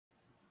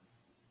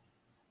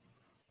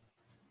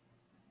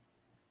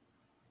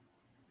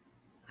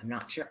I'm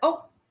not sure.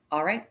 Oh,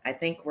 all right. I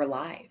think we're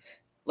live.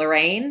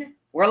 Lorraine,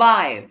 we're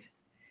live.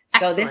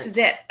 So Excellent. This is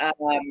it.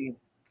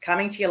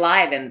 Coming to you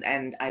live,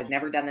 and I've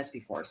never done this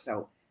before,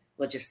 so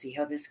we'll just see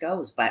how this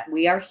goes. But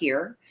we are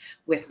here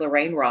with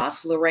Lorraine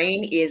Ross.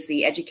 Lorraine is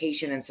the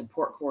Education and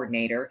Support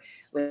Coordinator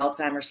with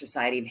Alzheimer's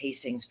Society of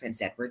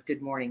Hastings-Prince.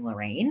 Good morning,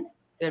 Lorraine.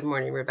 Good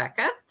morning,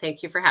 Rebecca.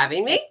 Thank you for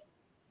having me.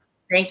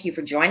 Thank you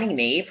for joining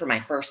me for my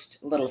first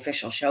little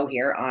official show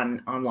here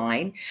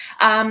online.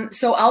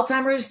 So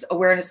Alzheimer's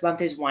Awareness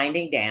Month is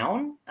winding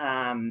down.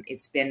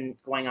 It's been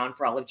going on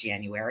for all of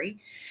January.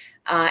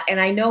 And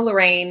I know,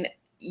 Lorraine,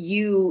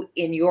 you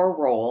in your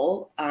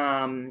role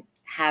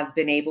have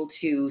been able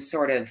to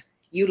sort of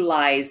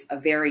utilize a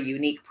very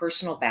unique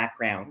personal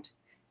background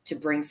to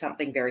bring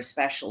something very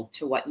special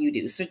to what you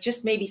do. So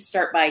just maybe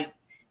start by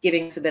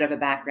giving us a bit of a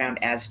background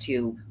as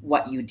to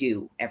what you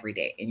do every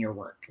day in your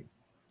work.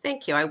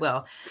 Thank you. I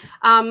will.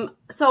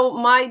 So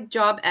my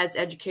job as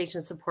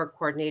Education Support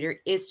Coordinator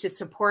is to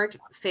support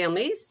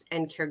families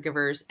and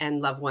caregivers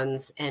and loved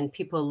ones and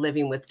people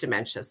living with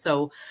dementia.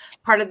 So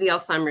part of the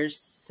Alzheimer's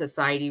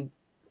Society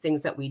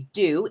things that we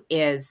do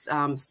is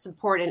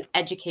support and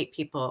educate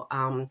people,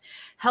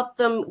 help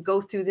them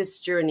go through this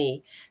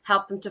journey,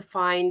 help them to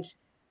find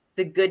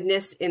the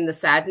goodness in the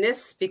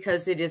sadness,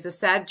 because it is a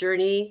sad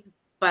journey.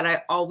 But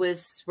I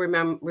always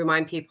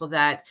remind people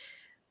that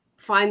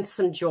find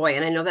some joy.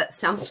 And I know that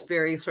sounds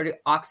very sort of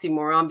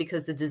oxymoron,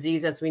 because the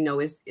disease, as we know,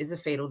 is a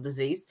fatal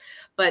disease.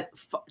 But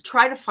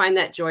try to find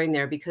that joy in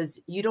there, because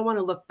you don't want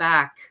to look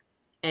back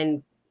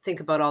and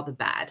think about all the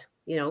bad.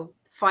 You know,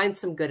 find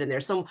some good in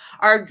there. So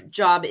our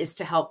job is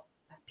to help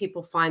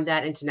people find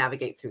that and to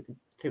navigate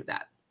through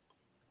that.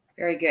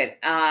 Very good.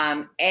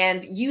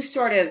 And you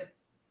sort of,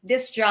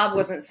 this job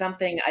wasn't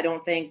something, I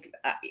don't think,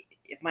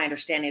 if my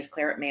understanding is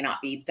clear, it may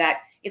not be, that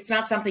it's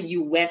not something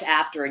you went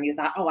after and you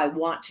thought, oh, I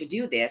want to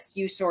do this.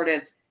 You sort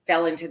of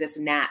fell into this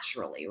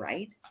naturally,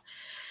 right?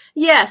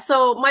 Yeah.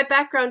 So my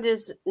background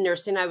is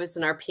nursing. I was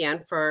an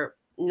RPN for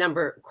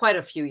quite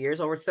a few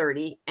years, over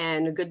 30,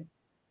 and a good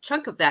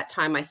chunk of that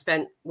time I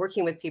spent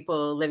working with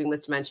people living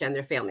with dementia and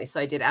their families. So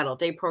I did adult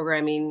day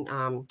programming,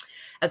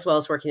 as well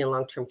as working in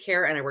long-term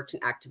care, and I worked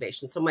in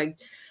activation. So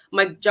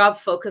my job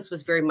focus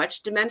was very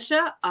much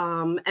dementia.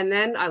 And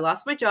then I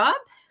lost my job,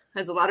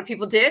 as a lot of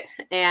people did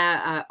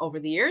over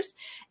the years.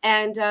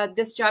 And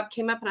this job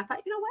came up, and I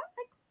thought, you know what,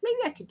 maybe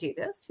I could do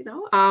this, you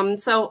know?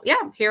 So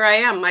yeah, here I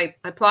am. I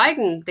applied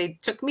and they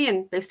took me,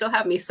 and they still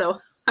have me. So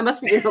I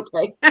must be doing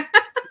okay. I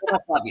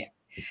must love you.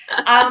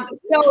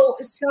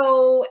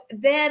 So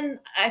then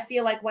I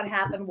feel like what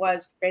happened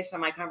was, based on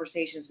my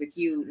conversations with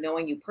you,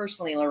 knowing you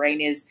personally,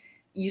 Lorraine, is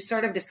you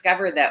sort of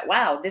discovered that,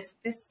 wow,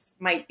 this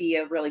might be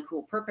a really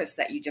cool purpose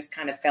that you just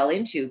kind of fell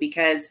into,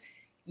 because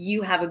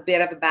you have a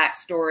bit of a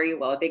backstory,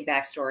 well, a big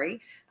backstory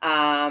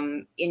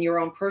in your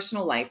own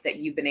personal life that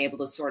you've been able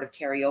to sort of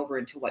carry over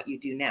into what you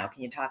do now.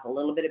 Can you talk a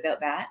little bit about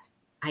that?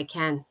 I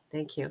can.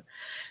 Thank you.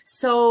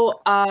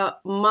 So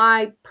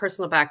my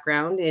personal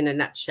background in a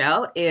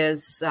nutshell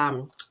is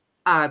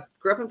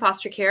grew up in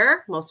foster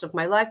care most of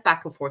my life,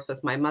 back and forth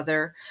with my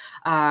mother.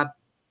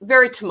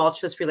 Very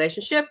tumultuous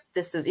relationship.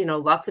 This is, you know,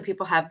 lots of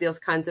people have those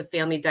kinds of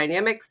family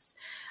dynamics,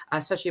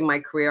 especially in my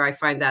career. I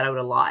find that out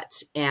a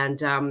lot.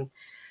 And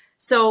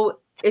so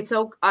it's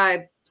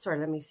okay. Sorry,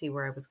 let me see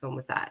where I was going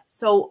with that.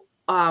 So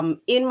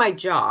in my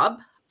job,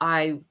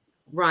 I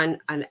run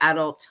an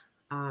adult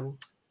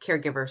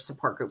caregiver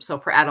support group. So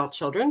for adult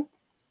children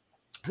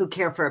who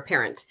care for a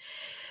parent.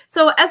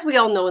 So as we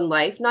all know in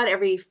life, not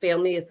every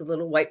family is the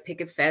little white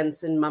picket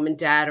fence and mom and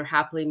dad are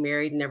happily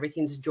married and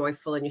everything's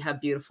joyful and you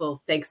have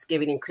beautiful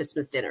Thanksgiving and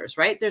Christmas dinners,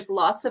 right? There's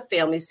lots of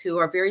families who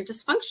are very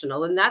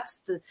dysfunctional, and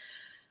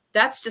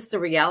that's just the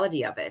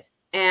reality of it.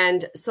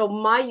 And so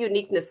my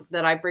uniqueness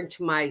that I bring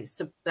to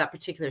that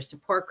particular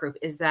support group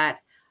is that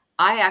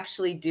I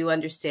actually do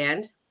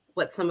understand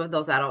what some of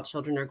those adult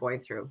children are going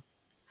through.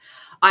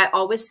 I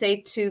always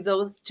say to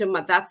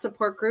that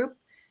support group,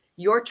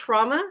 your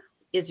trauma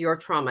is your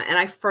trauma. And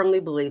I firmly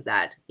believe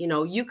that. You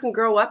know, you can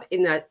grow up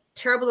in that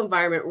terrible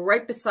environment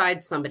right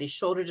beside somebody,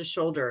 shoulder to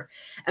shoulder.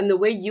 And the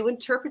way you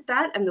interpret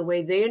that and the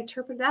way they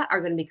interpret that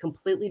are going to be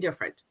completely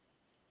different.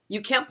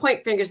 You can't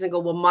point fingers and go,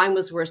 well, mine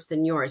was worse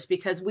than yours,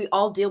 because we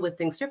all deal with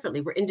things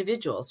differently. We're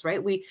individuals,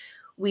 right?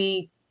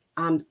 We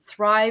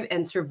thrive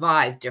and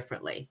survive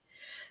differently.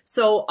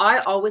 So I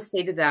always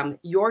say to them,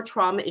 your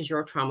trauma is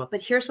your trauma,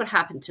 but here's what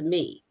happened to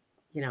me,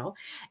 you know,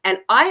 and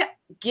I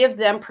give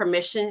them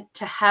permission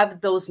to have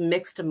those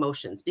mixed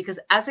emotions, because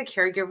as a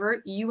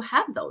caregiver, you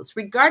have those,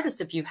 regardless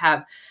if you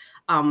have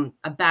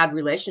a bad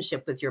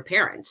relationship with your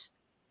parent,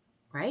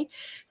 right?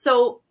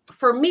 So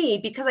for me,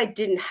 because I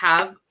didn't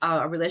have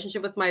a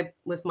relationship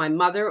with my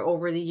mother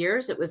over the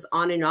years, it was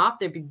on and off.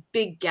 There'd be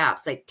big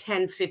gaps, like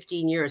 10,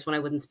 15 years when I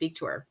wouldn't speak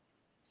to her.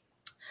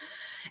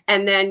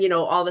 And then, you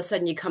know, all of a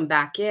sudden you come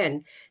back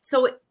in.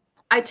 So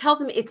I tell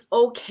them it's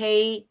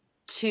okay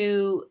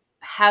to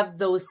have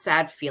those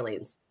sad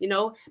feelings, you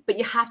know, but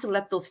you have to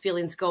let those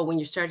feelings go when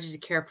you're starting to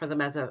care for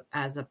them as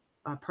a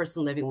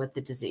person living with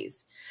the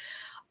disease.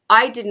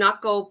 I did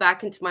not go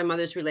back into my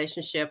mother's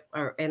relationship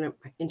or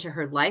into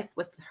her life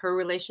with her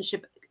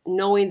relationship,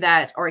 knowing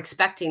that or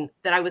expecting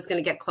that I was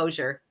going to get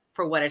closure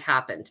for what had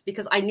happened,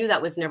 because I knew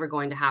that was never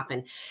going to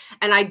happen.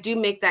 And I do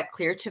make that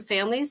clear to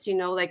families, you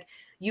know, like,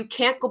 you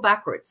can't go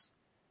backwards,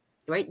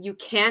 right? You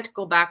can't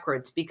go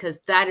backwards, because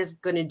that is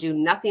going to do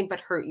nothing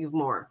but hurt you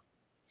more.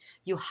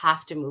 You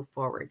have to move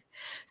forward.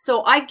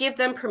 So I give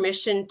them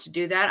permission to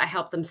do that. I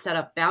help them set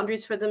up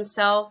boundaries for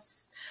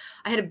themselves.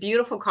 I had a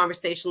beautiful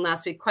conversation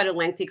last week, quite a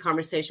lengthy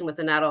conversation with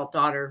an adult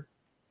daughter.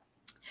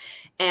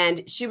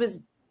 And she was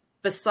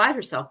beside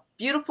herself.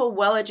 Beautiful,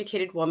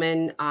 well-educated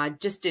woman,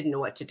 just didn't know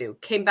what to do.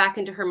 Came back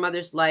into her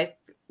mother's life,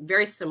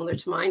 very similar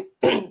to mine,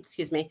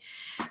 excuse me.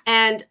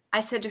 And I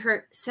said to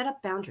her, set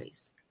up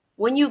boundaries.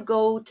 When you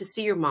go to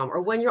see your mom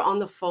or when you're on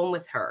the phone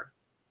with her,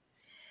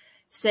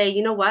 say,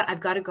 you know what, I've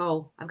got to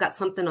go. I've got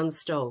something on the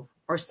stove,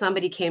 or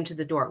somebody came to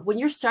the door. When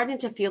you're starting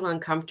to feel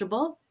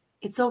uncomfortable,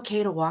 it's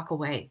okay to walk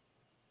away.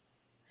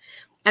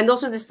 And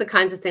those are just the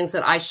kinds of things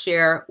that I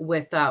share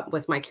with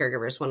my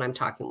caregivers when I'm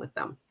talking with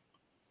them.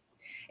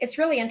 It's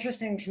really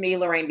interesting to me,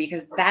 Lorraine,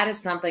 because that is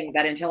something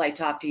that until I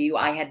talked to you,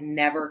 I had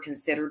never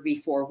considered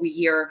before. We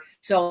hear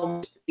so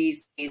much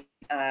these days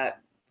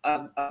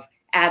of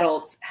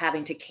adults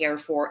having to care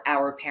for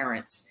our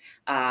parents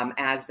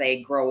as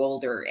they grow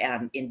older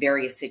and in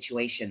various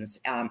situations,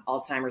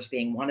 Alzheimer's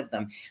being one of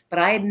them. But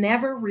I had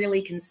never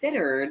really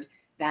considered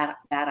that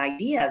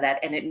idea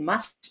and it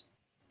must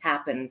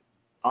happen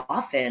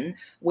often,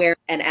 where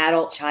an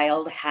adult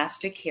child has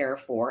to care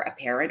for a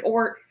parent,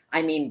 or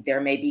I mean, there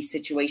may be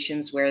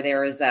situations where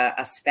there is a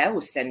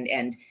spouse and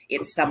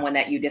it's someone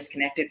that you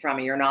disconnected from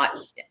and you're not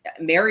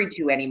married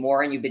to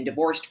anymore and you've been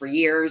divorced for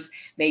years.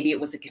 Maybe it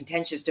was a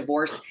contentious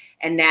divorce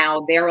and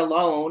now they're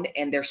alone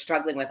and they're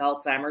struggling with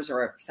Alzheimer's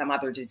or some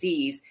other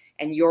disease.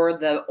 And you're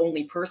the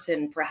only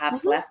person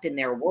perhaps left in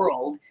their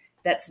world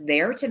that's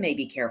there to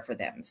maybe care for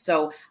them.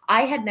 So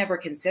I had never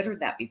considered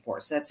that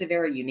before. So that's a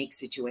very unique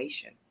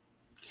situation.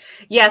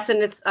 Yes,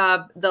 and it's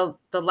the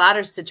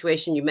latter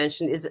situation you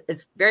mentioned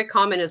is very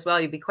common as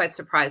well. You'd be quite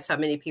surprised how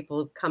many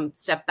people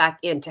step back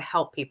in to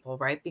help people,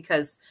 right?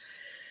 Because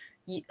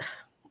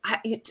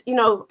I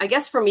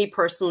guess for me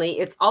personally,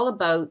 it's all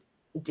about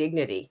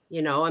dignity.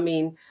 You know, I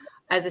mean,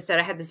 as I said,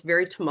 I had this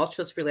very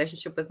tumultuous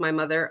relationship with my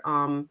mother,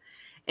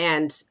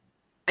 and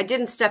I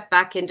didn't step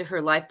back into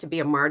her life to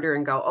be a martyr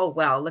and go, oh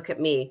well, look at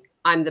me,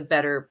 I'm the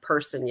better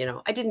person. You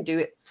know, I didn't do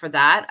it for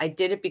that. I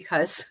did it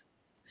because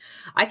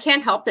I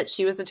can't help that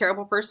she was a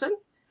terrible person,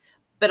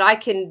 but I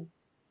can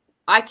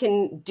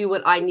do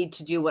what I need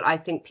to do, what I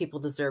think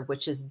people deserve,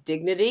 which is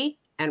dignity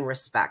and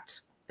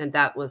respect. And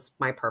that was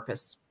my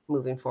purpose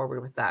moving forward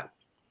with that.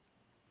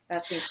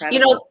 That's incredible.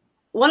 You know,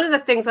 one of the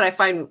things that I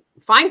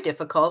find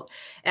difficult,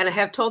 and I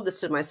have told this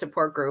to my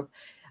support group,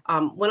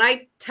 when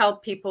I tell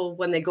people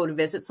when they go to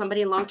visit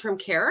somebody in long-term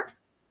care,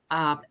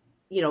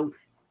 you know,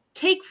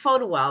 take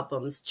photo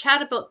albums,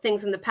 chat about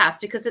things in the past,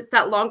 because it's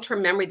that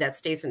long-term memory that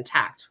stays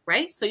intact,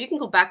 right? So you can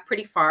go back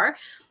pretty far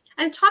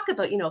and talk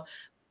about, you know,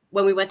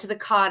 when we went to the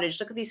cottage,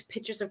 look at these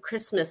pictures of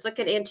Christmas, look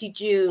at Auntie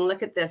June,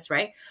 look at this,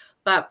 right?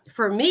 But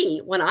for me,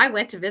 when I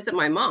went to visit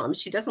my mom,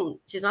 she's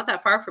not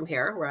that far from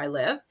here where I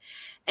live.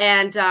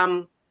 And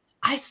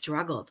I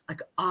struggled.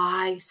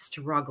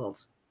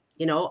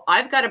 You know,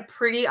 I think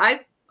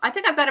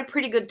I've got a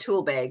pretty good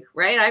tool bag,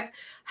 right? I've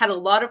had a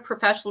lot of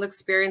professional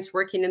experience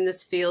working in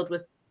this field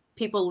with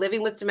people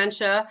living with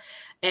dementia,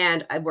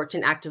 and I worked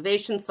in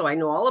activation, so I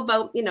know all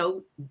about, you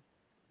know,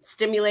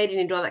 stimulating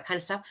and all that kind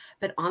of stuff.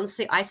 But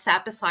honestly, I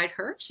sat beside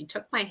her, she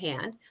took my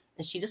hand,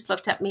 and she just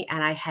looked at me,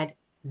 and I had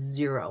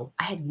zero.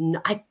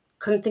 I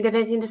couldn't think of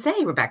anything to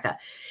say, Rebecca.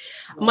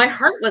 My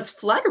heart was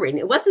fluttering.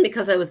 It wasn't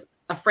because I was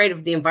afraid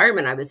of the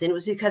environment I was in. It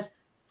was because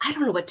I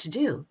don't know what to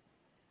do.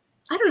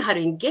 I don't know how to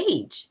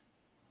engage.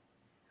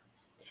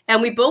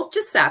 And we both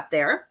just sat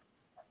there,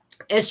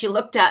 and she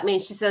looked at me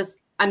and she says,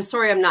 I'm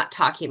sorry, I'm not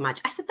talking much.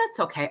 I said, that's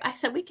okay. I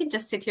said, we can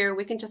just sit here.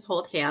 We can just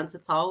hold hands.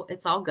 It's all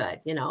good,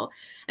 you know?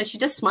 And she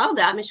just smiled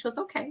at me. She goes,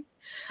 okay.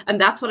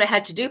 And that's what I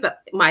had to do. But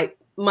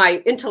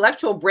my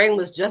intellectual brain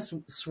was just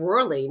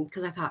swirling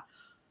because I thought,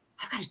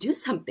 I've got to do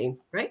something,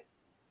 right?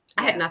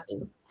 Yeah. I had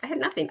nothing.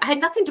 I had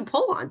nothing to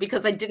pull on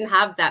because I didn't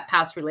have that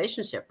past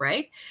relationship,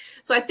 right?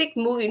 So I think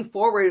moving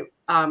forward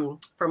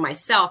for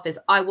myself is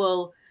I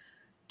will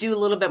do a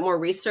little bit more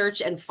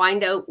research and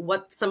find out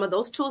what some of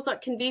those tools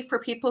that can be for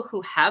people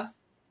who have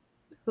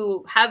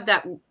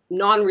that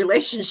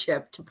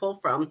non-relationship to pull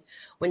from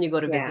when you go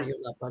to visit your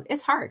loved one.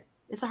 It's hard.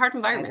 It's a hard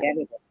environment.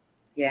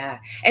 Yeah.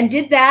 And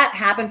did that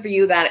happen for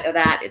you,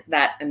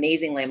 that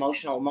amazingly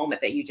emotional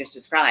moment that you just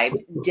described?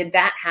 Did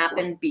that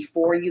happen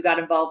before you got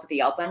involved with the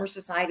Alzheimer's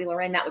Society,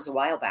 Lorraine? That was a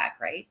while back,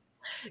 right?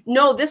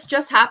 No, this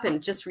just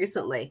happened just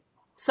recently.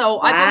 So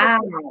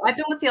I've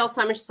been with the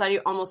Alzheimer's Society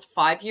almost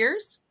 5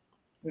 years.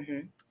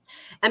 Mm-hmm.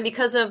 And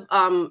because of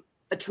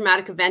a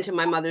traumatic event in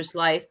my mother's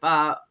life,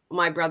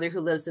 my brother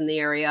who lives in the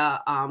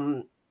area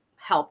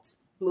helped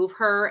move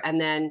her,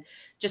 and then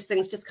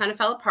things just kind of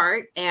fell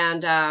apart,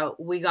 and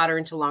we got her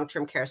into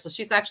long-term care. So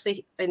she's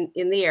actually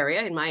in the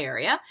area, in my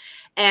area,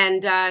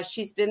 and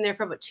she's been there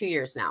for about 2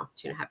 years now,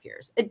 2.5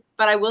 years.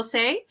 But I will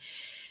say,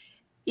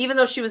 even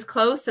though she was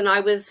close and I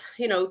was,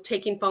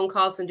 taking phone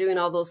calls and doing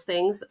all those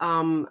things,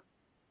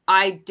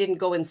 I didn't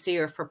go and see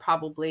her for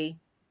probably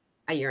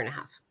a year and a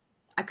half.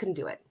 I couldn't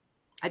do it.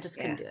 I just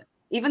couldn't do it.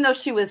 Even though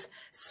she was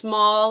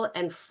small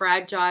and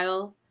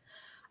fragile,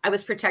 I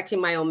was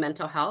protecting my own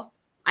mental health.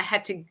 I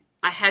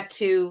had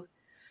to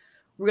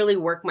really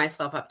work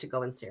myself up to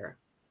go and see her.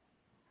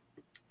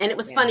 And it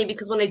was funny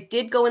because when I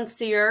did go and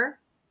see her,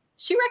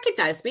 she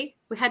recognized me.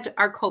 We had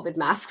our COVID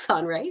masks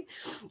on, right?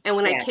 And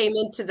when I came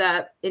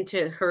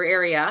into her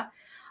area,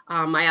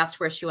 I asked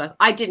where she was.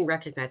 I didn't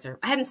recognize her.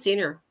 I hadn't seen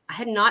her. I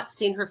had not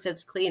seen her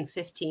physically in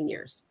 15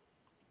 years.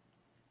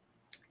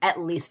 At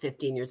least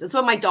 15 years. It's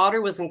when my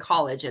daughter was in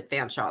college at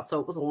Fanshawe. So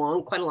it was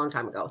quite a long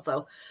time ago.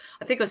 So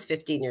I think it was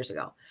 15 years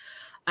ago.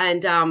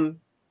 And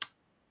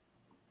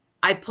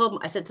I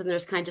said to the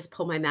nurse, can I just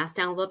pull my mask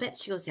down a little bit?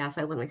 She goes, yes.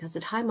 I went I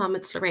said, hi, Mom,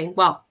 it's Lorraine.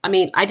 Well, I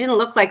mean, I didn't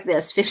look like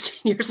this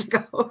 15 years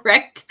ago,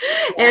 right?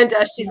 And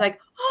she's like,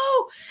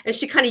 oh, and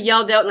she kind of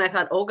yelled out, and I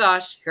thought, oh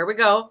gosh, here we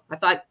go. I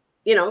thought,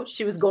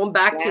 she was going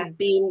back to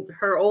being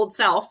her old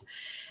self.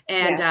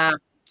 And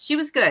she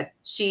was good.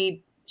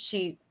 She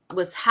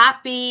was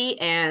happy,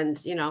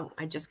 and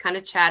I just kind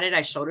of chatted.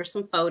 I showed her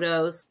some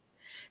photos.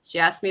 She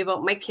asked me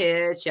about my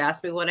kids. She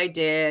asked me what I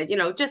did.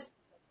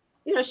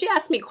 She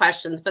asked me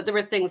questions, but there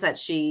were things that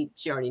she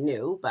already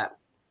knew. But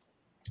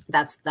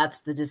that's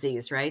the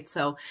disease, right?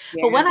 So,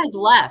 but when I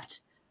left,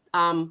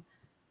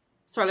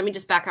 sorry, let me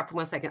just back up for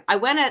 1 second. I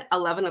went at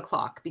 11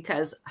 o'clock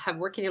because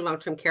working in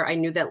long-term care, I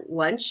knew that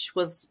lunch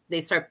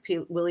they start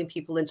wheeling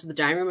people into the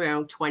dining room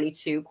around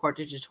 22,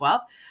 quarter to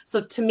 12.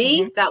 So to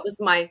me,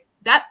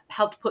 that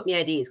helped put me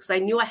at ease because I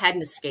knew I had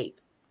an escape.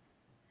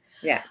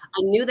 Yeah.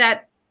 I knew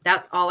that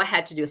that's all I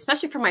had to do,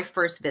 especially for my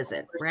first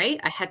visit,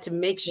 right? I had to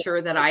make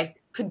sure that I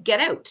could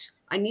get out.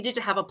 I needed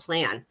to have a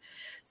plan.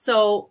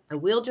 So I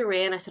wheeled her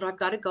in. I said, oh, I've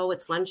got to go.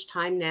 It's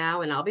lunchtime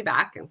now, and I'll be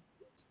back.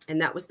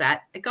 And that was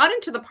that. I got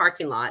into the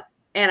parking lot,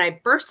 and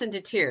I burst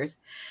into tears.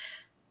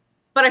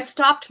 But I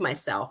stopped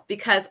myself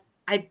because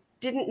I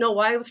didn't know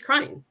why I was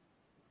crying.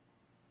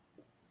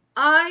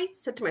 I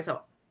said to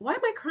myself, why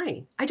am I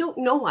crying? I don't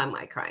know why am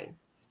I crying.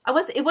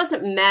 It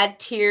wasn't mad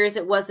tears.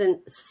 It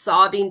wasn't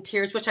sobbing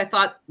tears, which I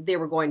thought they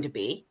were going to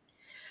be.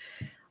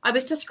 I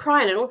was just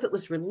crying. I don't know if it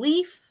was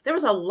relief. There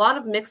was a lot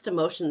of mixed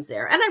emotions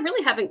there. And I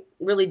really haven't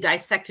really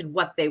dissected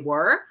what they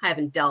were. I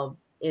haven't delved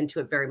into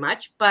it very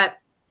much, but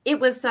it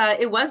was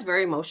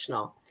very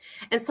emotional.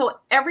 And so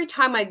every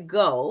time I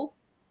go,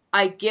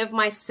 I give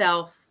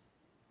myself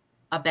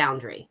a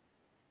boundary.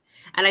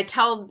 And I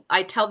tell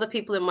the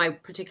people in my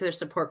particular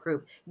support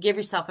group, give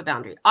yourself a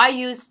boundary. I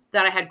used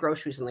that I had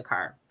groceries in the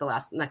car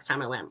next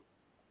time I went.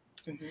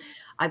 Mm-hmm.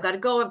 I've got to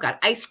go. I've got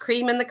ice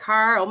cream in the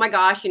car. Oh my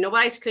gosh, you know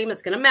what ice cream?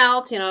 It's going to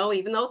melt,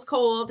 even though it's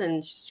cold.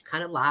 And she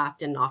kind of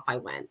laughed, and off I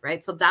went,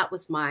 right? So that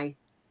was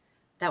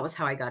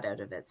how I got out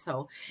of it.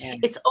 So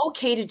it's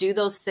okay to do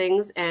those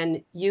things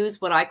and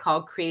use what I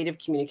call creative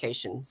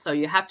communication. So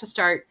you have to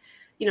start,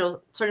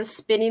 sort of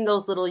spinning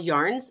those little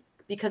yarns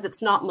because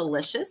it's not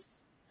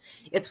malicious.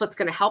 It's what's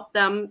going to help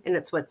them, and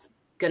it's what's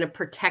going to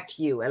protect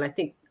you. And I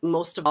think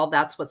most of all,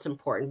 that's what's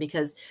important,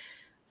 because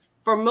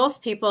for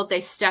most people,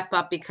 they step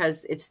up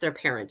because it's their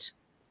parent,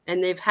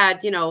 and they've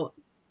had,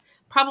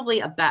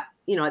 probably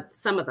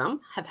some of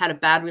them have had a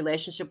bad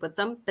relationship with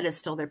them, but it's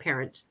still their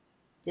parent.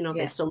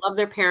 They still love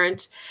their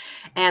parent,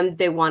 and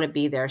they want to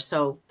be there.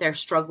 So they're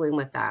struggling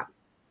with that.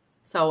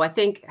 So I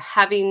think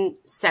having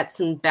set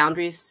some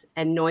boundaries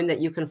and knowing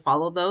that you can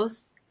follow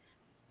those,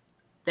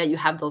 that you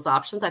have those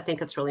options, I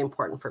think it's really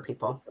important for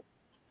people.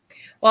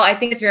 Well, I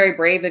think it's very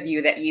brave of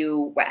you that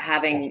you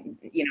having,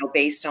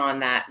 based on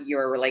that,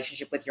 your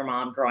relationship with your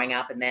mom growing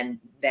up, and then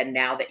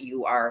now that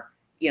you are,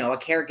 a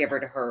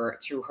caregiver to her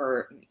through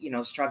her,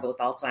 struggle with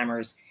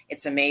Alzheimer's.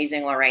 It's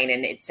amazing, Lorraine.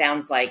 And it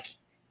sounds like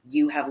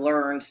you have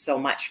learned so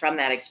much from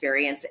that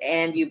experience,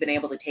 and you've been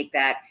able to take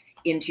that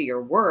into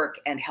your work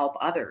and help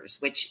others,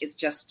 which is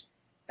just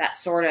that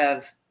sort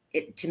of,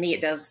 to me,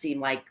 it does seem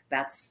like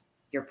that's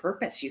your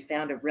purpose. You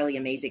found a really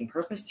amazing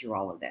purpose through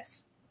all of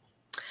this.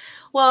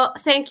 Well,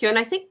 thank you. And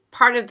I think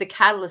part of the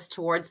catalyst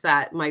towards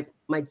that, my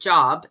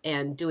job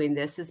and doing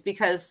this, is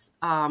because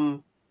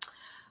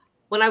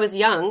when I was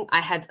young,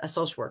 I had a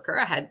social worker.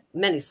 I had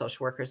many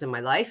social workers in my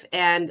life,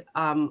 and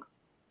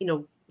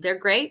they're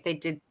great. They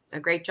did a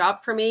great job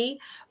for me.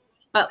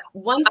 But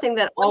one thing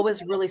that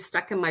always really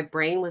stuck in my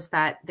brain was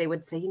that they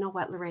would say, you know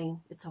what,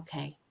 Lorraine, it's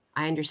okay.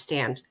 I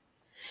understand.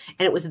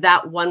 And it was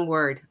that one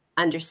word,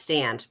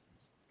 understand,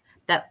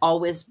 that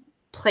always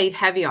played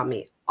heavy on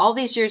me. All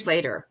these years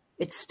later,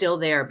 it's still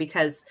there,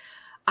 because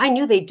I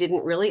knew they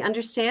didn't really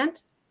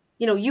understand.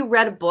 You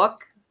read a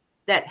book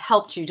that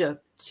helped you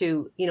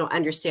to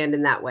understand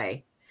in that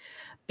way,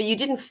 but you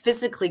didn't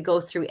physically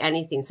go through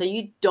anything. So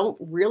you don't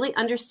really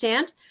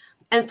understand.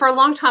 And for a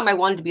long time, I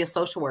wanted to be a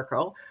social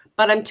worker,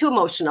 but I'm too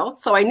emotional.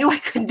 So I knew I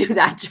couldn't do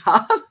that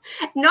job.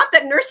 Not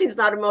that nursing's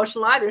not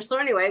emotional either. So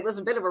anyway, it was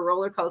a bit of a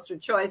roller coaster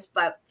choice.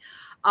 But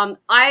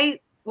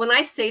when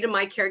I say to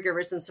my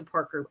caregivers and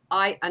support group,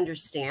 I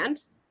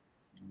understand,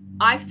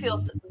 I feel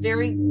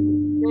very,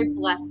 very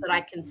blessed that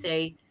I can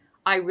say,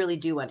 I really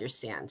do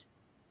understand.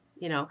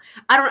 You know,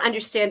 I don't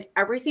understand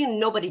everything.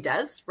 Nobody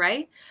does,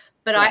 right?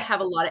 But I have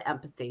a lot of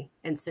empathy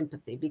and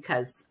sympathy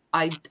because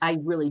I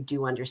really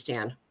do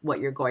understand what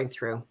you're going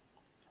through.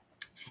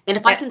 And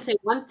if I can say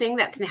one thing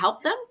that can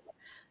help them,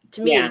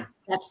 to me,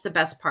 that's the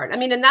best part. I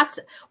mean, and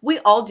we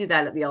all do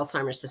that at the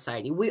Alzheimer's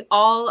Society. We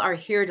all are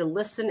here to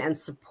listen and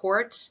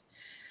support,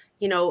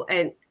 you know,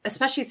 and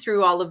especially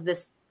through all of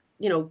this,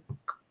 you know,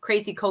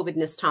 crazy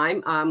COVID-ness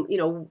time. You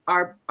know,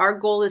 our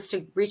goal is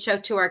to reach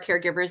out to our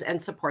caregivers and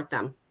support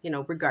them, you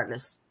know,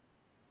 regardless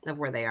of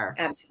where they are.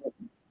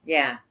 Absolutely.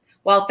 Yeah.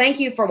 Well, thank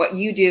you for what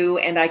you do.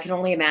 And I can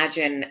only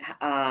imagine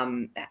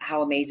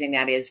how amazing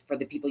that is for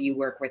the people you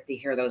work with to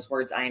hear those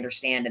words. I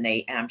understand. And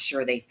I'm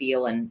sure they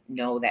feel and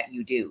know that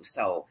you do.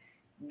 So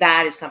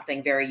that is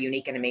something very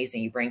unique and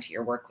amazing you bring to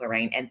your work,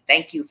 Lorraine. And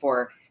thank you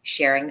for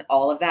sharing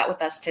all of that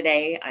with us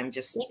today. I'm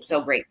just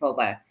so grateful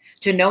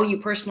to know you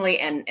personally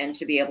and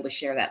to be able to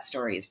share that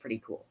story is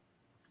pretty cool.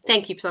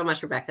 Thank you so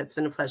much, Rebecca. It's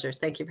been a pleasure.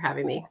 Thank you for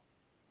having me.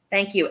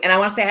 Thank you. And I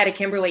want to say hi to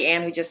Kimberly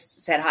Ann, who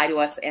just said hi to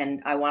us.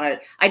 And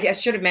I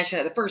should have mentioned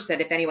at the first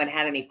that if anyone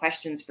had any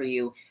questions for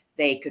you,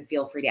 they could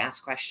feel free to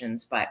ask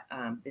questions. But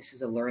this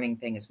is a learning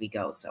thing as we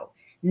go. So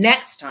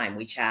next time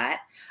we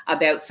chat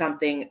about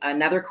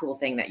another cool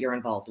thing that you're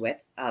involved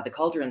with, the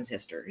Cauldron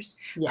Sisters.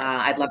 Yes.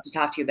 I'd love to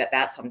talk to you about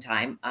that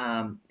sometime.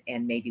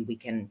 And maybe we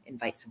can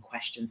invite some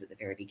questions at the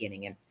very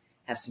beginning and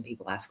have some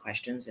people ask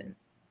questions. And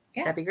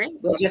that'd be great.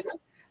 We'll just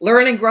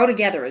learn and grow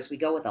together as we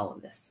go with all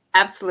of this.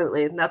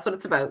 Absolutely. And that's what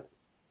it's about.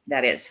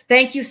 That is.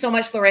 Thank you so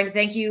much, Lorraine.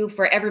 Thank you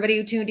for everybody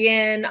who tuned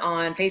in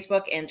on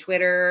Facebook and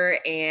Twitter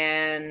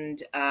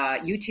and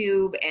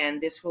YouTube. And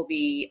this will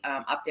be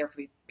up there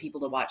for people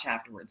to watch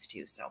afterwards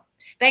too. So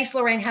thanks,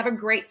 Lorraine. Have a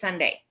great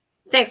Sunday.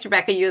 Thanks,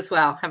 Rebecca. You as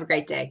well. Have a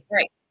great day.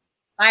 Great.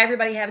 Bye,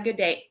 everybody. Have a good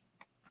day.